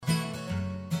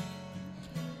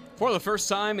For the first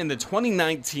time in the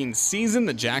 2019 season,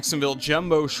 the Jacksonville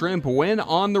Jumbo Shrimp win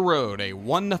on the road, a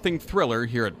 1-0 thriller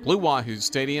here at Blue Wahoos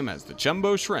Stadium as the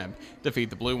Jumbo Shrimp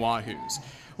defeat the Blue Wahoos.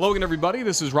 Logan, everybody,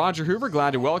 this is Roger Hoover.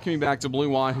 Glad to welcome you back to Blue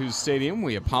Wahoos Stadium.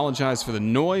 We apologize for the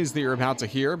noise that you're about to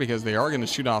hear because they are going to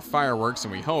shoot off fireworks,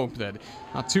 and we hope that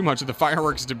not too much of the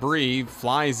fireworks debris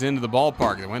flies into the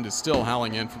ballpark. The wind is still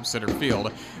howling in from center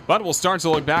field. But we'll start to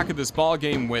look back at this ball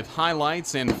game with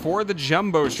highlights. And for the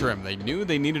Jumbo Shrimp, they knew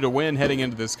they needed a win heading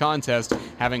into this contest,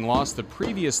 having lost the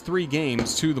previous 3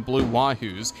 games to the Blue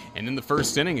Wahoos. And in the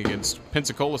first inning against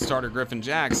Pensacola starter Griffin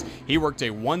Jacks, he worked a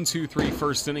 1-2-3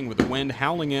 first inning with the wind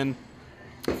howling in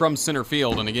from center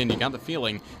field, and again, you got the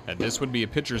feeling that this would be a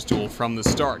pitcher's duel from the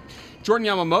start. Jordan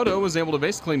Yamamoto was able to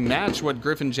basically match what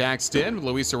Griffin Jacks did.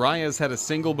 Luis Arias had a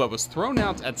single but was thrown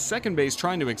out at second base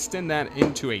trying to extend that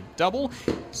into a double.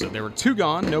 So there were 2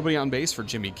 gone, nobody on base for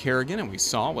Jimmy Kerrigan, and we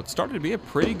saw what started to be a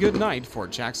pretty good night for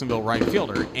Jacksonville right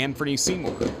fielder Anthony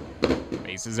Seymour.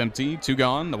 Base is empty, 2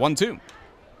 gone, the 1-2.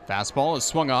 Fastball is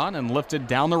swung on and lifted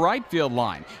down the right field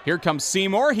line. Here comes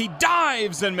Seymour. He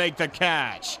dives and makes the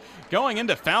catch. Going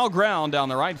into foul ground down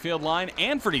the right field line,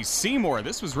 Anthony Seymour.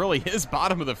 This was really his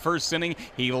bottom of the first inning.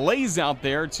 He lays out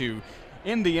there to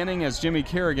end the inning as Jimmy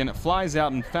Kerrigan flies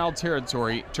out in foul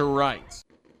territory to right.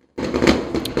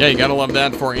 Yeah, you gotta love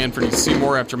that for Anthony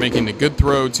Seymour after making a good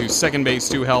throw to second base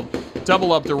to help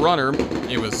double up the runner.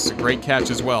 It was a great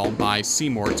catch as well by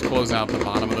Seymour to close out the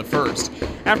bottom of the first.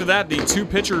 After that, the 2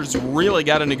 pitchers really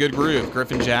got in a good groove.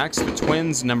 Griffin Jacks, the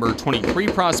Twins' number 23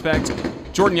 prospect.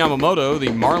 Jordan Yamamoto, the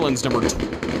Marlins' number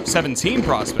 17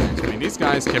 prospect. I mean, these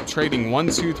guys kept trading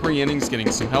 1-2-3 innings,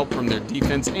 getting some help from their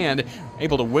defense and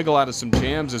able to wiggle out of some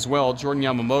jams as well. Jordan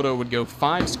Yamamoto would go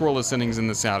 5 scoreless innings in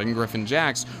this outing. Griffin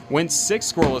Jacks went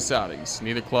 6 scoreless outings.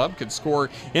 Neither club could score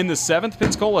in the 7th.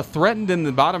 Pensacola threatened in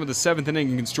the bottom of the 7th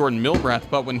inning against Jordan Milbrath,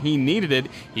 but when he needed it,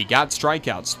 he got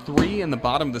strikeouts. 3 in the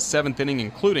bottom of the 7th inning,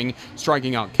 including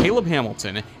striking out Caleb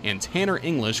Hamilton and Tanner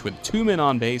English with 2 men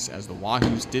on base as the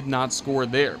Wahoos did not score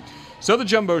there. So the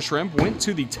Jumbo Shrimp went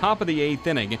to the top of the 8th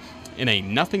inning in a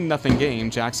 0-0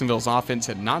 game. Jacksonville's offense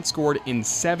had not scored in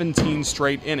 17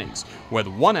 straight innings. With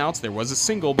 1 out, there was a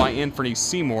single by Anthony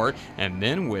Seymour, and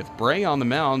then with Bray on the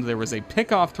mound, there was a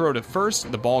pickoff throw to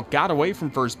first. The ball got away from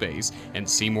first base, and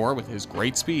Seymour, with his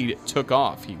great speed, took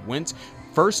off. He went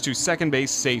first to second base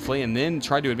safely and then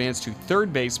tried to advance to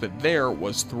third base, but there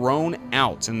was thrown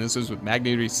out. And this was with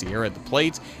Magneuris Sierra at the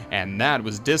plate, and that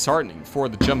was disheartening for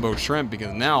the Jumbo Shrimp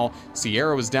because now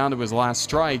Sierra was down to his last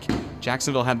strike.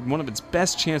 Jacksonville had one of its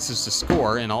best chances to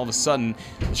score, and all of a sudden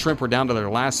the Shrimp were down to their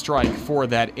last strike for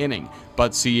that inning.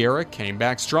 But Sierra came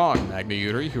back strong.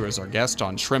 Magneuris, who is our guest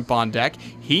on Shrimp on Deck,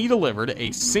 he delivered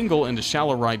a single into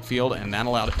shallow right field, and that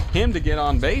allowed him to get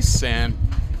on base, and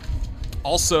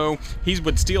also, he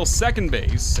would steal second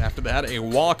base. After that, a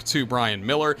walk to Brian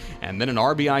Miller, and then an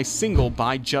RBI single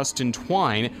by Justin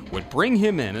Twine would bring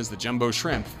him in as the Jumbo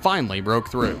Shrimp finally broke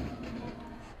through.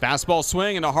 Fastball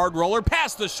swing and a hard roller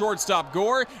past the shortstop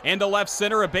Gore into left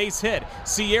center, a base hit.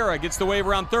 Sierra gets the wave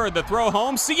around third, the throw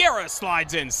home. Sierra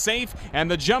slides in safe, and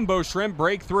the Jumbo Shrimp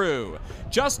break through.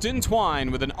 Justin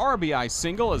Twine with an RBI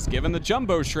single has given the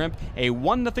Jumbo Shrimp a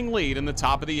 1-0 lead in the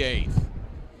top of the 8th.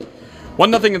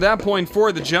 1-0 at that point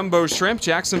for the Jumbo Shrimp.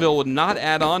 Jacksonville would not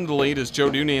add on to the lead as Joe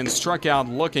Dunian struck out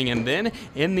looking. And then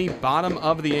in the bottom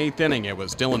of the 8th inning, it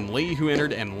was Dylan Lee who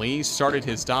entered, and Lee started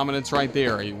his dominance right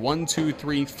there. A 1-2-3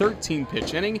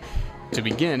 13-pitch inning to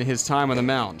begin his time on the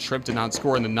mound. Shrimp did not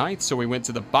score in the 9th, so we went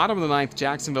to the bottom of the 9th,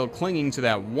 Jacksonville clinging to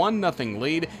that 1-0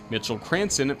 lead. Mitchell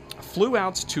Cranston flew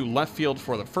out to left field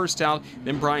for the first out.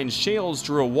 Then Brian Shales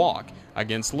drew a walk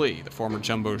against Lee, the former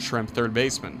Jumbo Shrimp third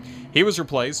baseman. He was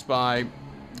replaced by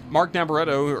Mark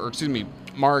Contreras,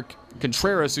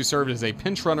 who served as a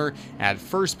pinch runner at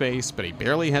first base, but he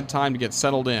barely had time to get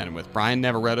settled in with Brian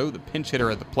Navarretto, the pinch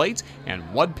hitter, at the plate, and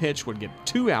one pitch would get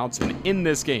 2 outs and end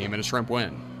this game in a Shrimp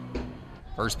win.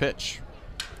 First pitch.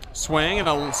 Swing and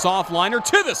a soft liner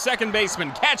to the second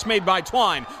baseman. Catch made by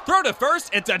Twine. Throw to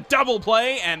first. It's a double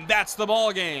play, and that's the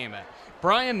ball game.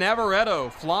 Brian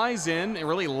Navarretto flies in and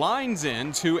really lines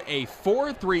in to a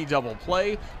 4-3 double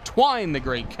play. Twine, the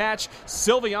great catch.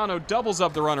 Silviano doubles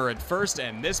up the runner at first,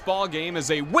 and this ball game is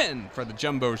a win for the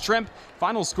Jumbo Shrimp.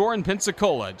 Final score in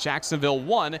Pensacola, Jacksonville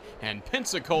 1 and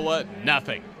Pensacola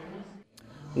 0.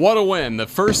 What a win. The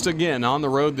first again on the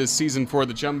road this season for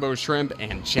the Jumbo Shrimp,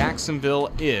 and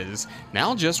Jacksonville is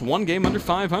now just 1 game under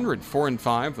 500,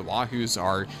 4-5. The Wahoos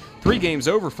are 3 games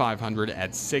over 500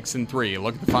 at 6-3.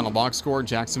 Look at the final box score.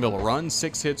 Jacksonville a run,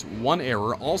 6 hits, 1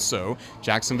 error. Also,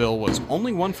 Jacksonville was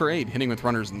only 1 for 8 hitting with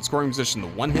runners in scoring position. The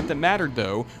one hit that mattered,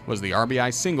 though, was the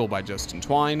RBI single by Justin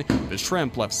Twine. The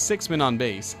Shrimp left 6 men on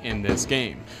base in this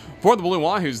game. For the Blue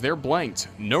Wahoos, they're blanked.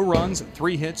 No runs,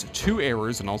 3 hits, 2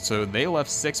 errors, and also they left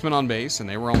 6 men on base, and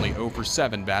they were only 0 for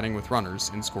 7 batting with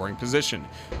runners in scoring position.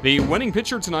 The winning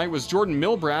pitcher tonight was Jordan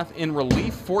Milbrath in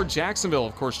relief for Jacksonville.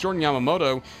 Of course, Jordan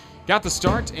Yamamoto got the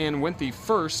start and went the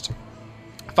first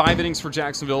 5 innings for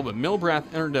Jacksonville, but Milbrath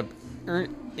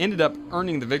ended up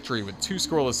earning the victory with 2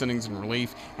 scoreless innings in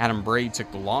relief. Adam Braid took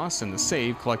the loss, and the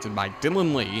save collected by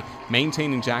Dylan Lee,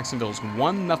 maintaining Jacksonville's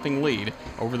 1-0 lead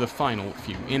over the final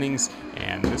few innings.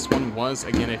 And this one was,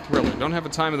 again, a thriller. Don't have a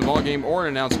time of the ballgame or an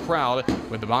announced crowd,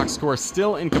 with the box score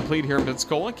still incomplete here in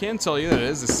Pensacola. Can tell you that it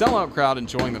is a sellout crowd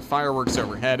enjoying the fireworks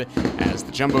overhead as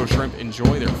the Jumbo Shrimp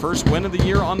enjoy their first win of the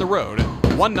year on the road,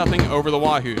 1-0 over the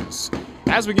Wahoos.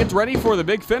 As we get ready for the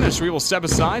big finish, we will step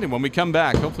aside, and when we come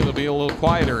back, hopefully it'll be a little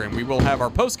quieter, and we will have our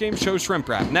post-game show Shrimp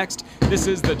Wrap next. This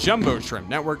is the Jumbo Shrimp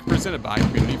Network, presented by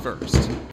Community First.